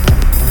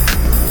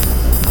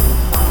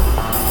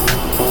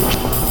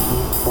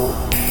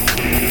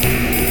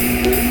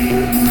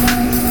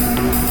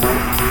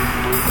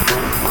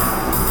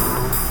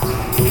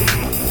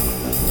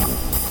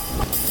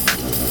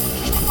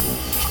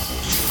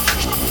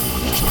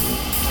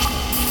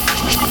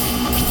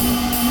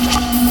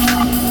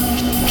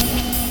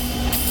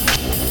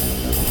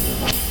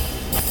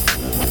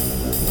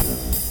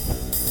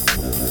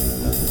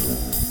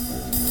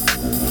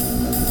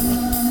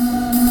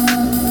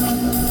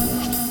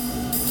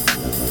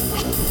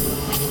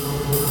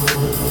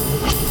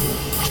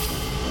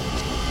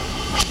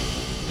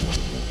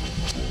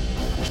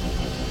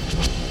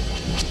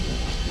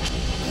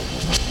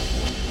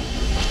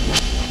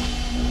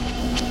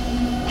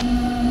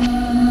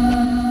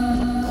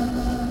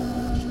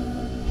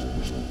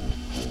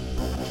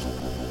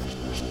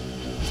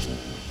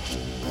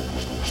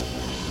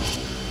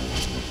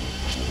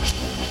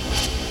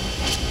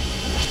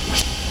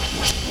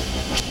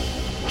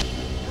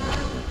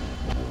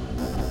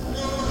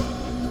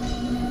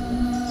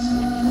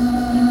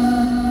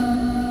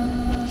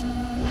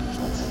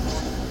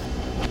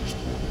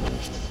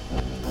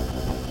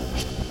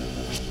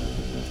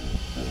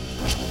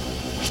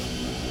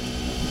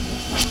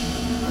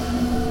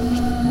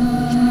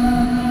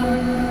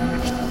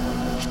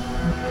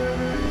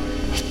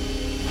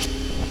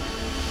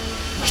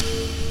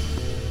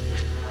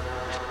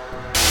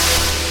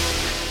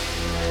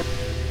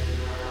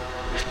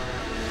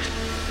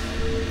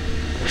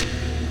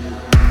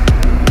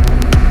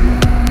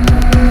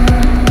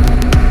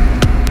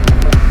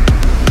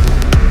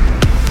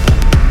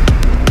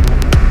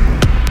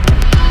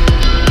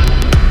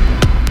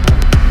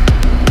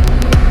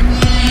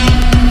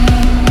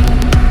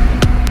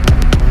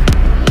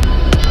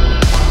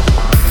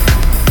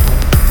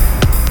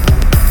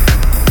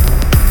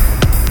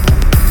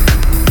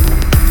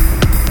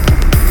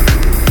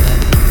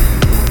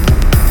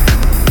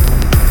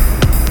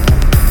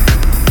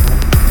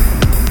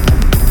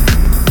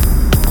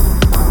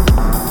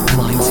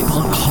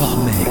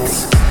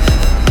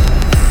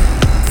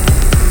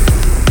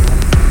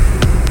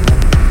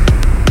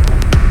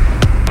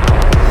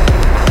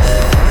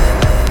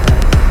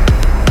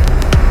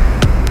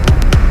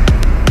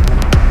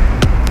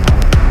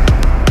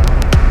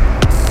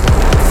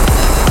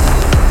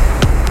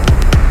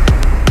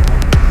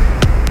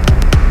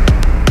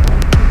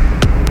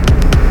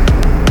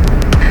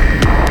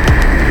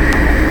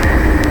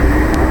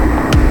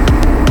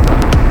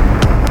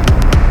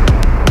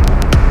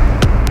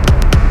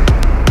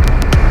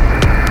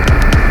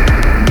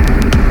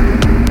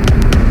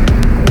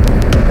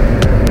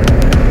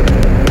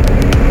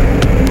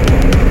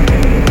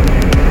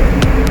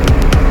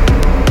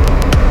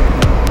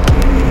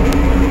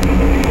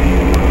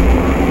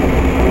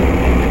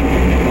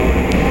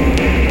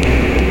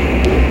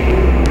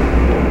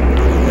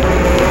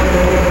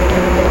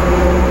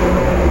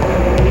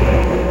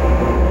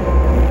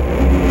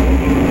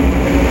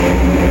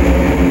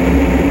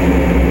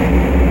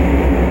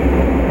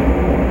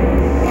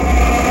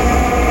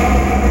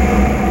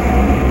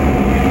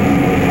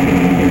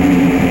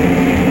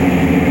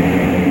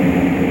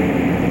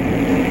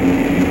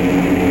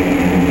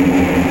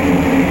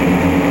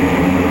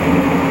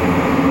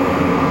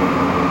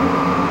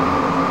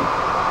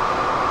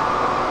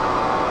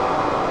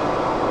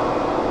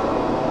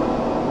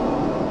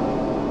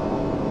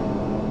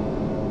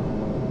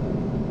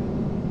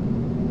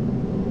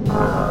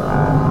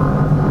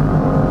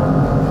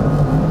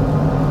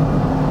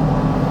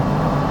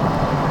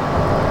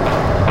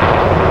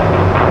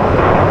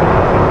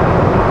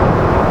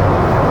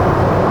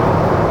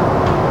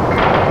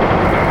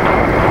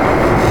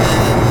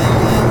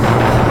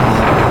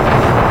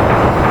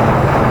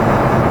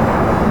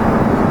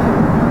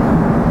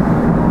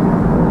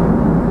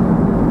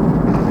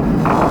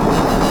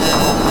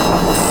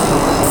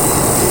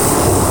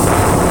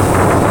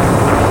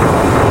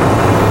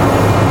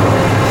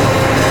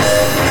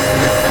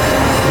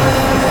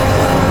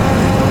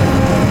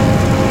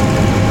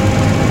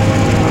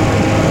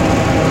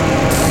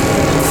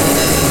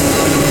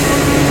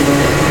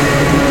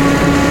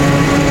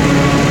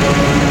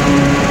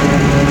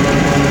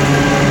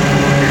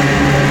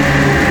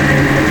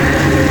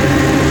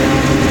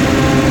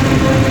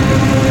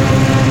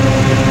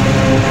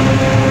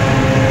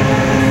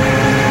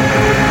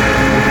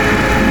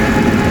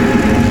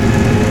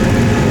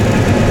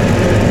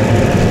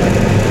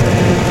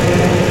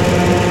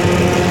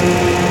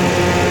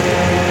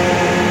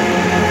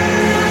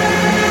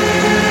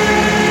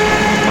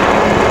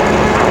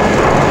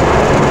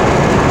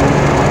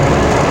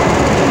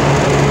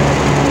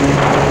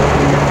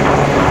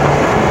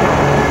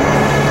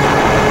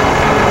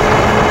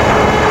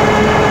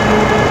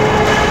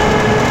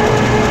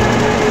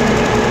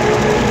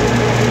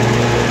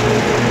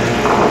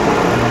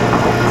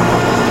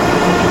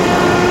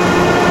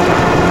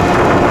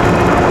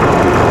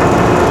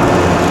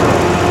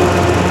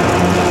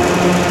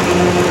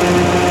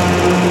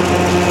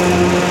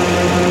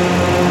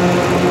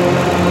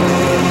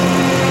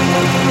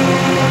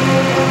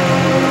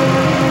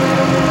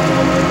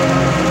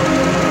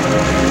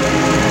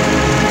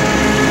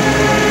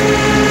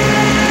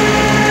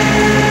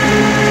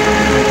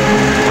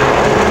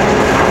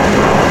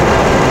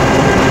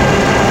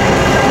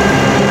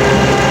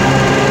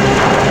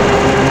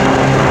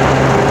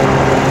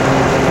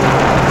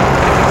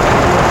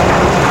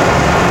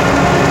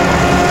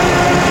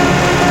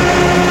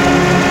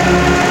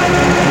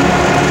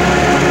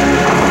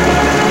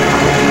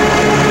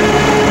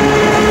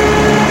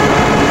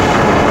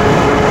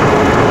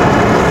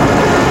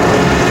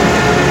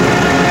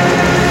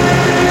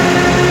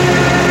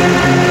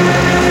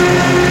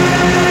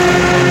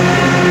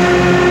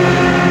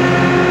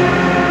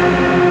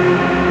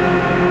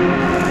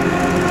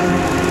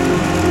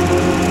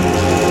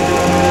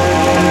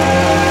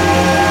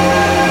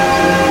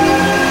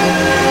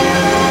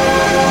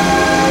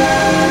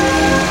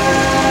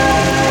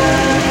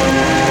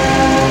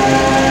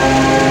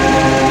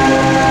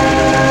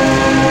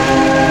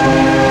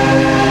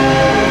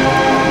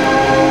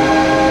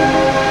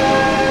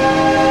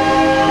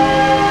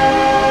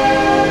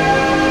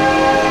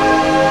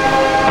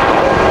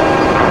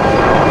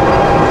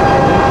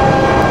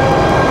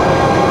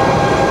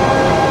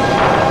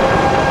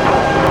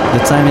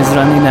 time is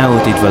running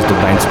out. It was the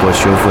Blind Spot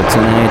show for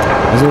tonight.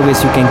 As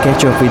always, you can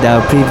catch up with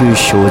our previous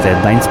shows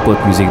at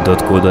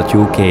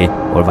blindspotmusic.co.uk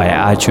or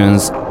via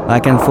iTunes.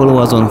 Like and follow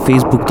us on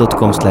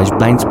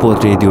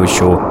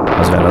facebook.com/blindsportradioshow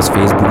as well as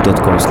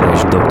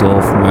facebook.com/Dr.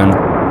 Hoffmann.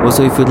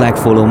 Also, if you'd like,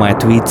 follow my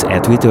tweets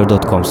at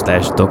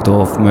twitter.com/Dr.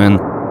 Hoffmann.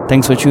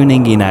 Thanks for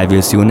tuning in. I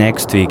will see you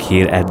next week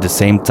here at the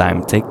same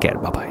time. Take care.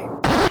 Bye-bye.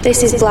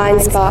 This is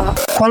Blind Spot.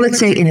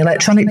 Quality in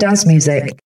electronic dance music.